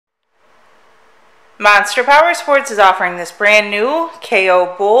Monster Powersports is offering this brand new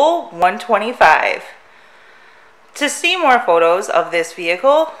Kayo Bull 125. To see more photos of this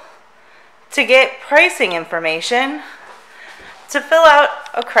vehicle, to get pricing information, to fill out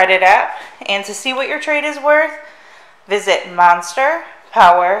a credit app, and to see what your trade is worth, visit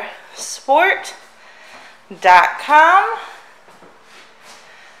monsterpowersport.com.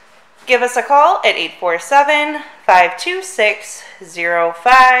 Give us a call at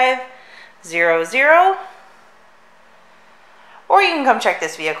 847-526-0500, or you can come check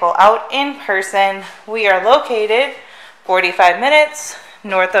this vehicle out in person. We are located 45 minutes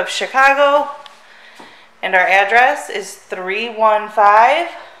north of Chicago, and our address is 315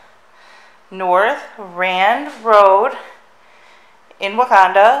 North Rand Road in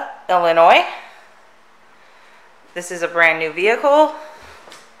Wauconda, Illinois. This is a brand new vehicle.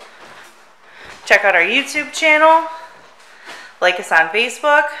 Check out our YouTube channel, like us on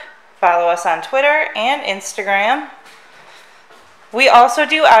Facebook, follow us on Twitter and Instagram. We also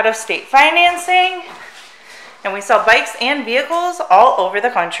do out-of-state financing, and we sell bikes and vehicles all over the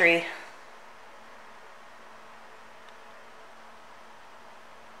country.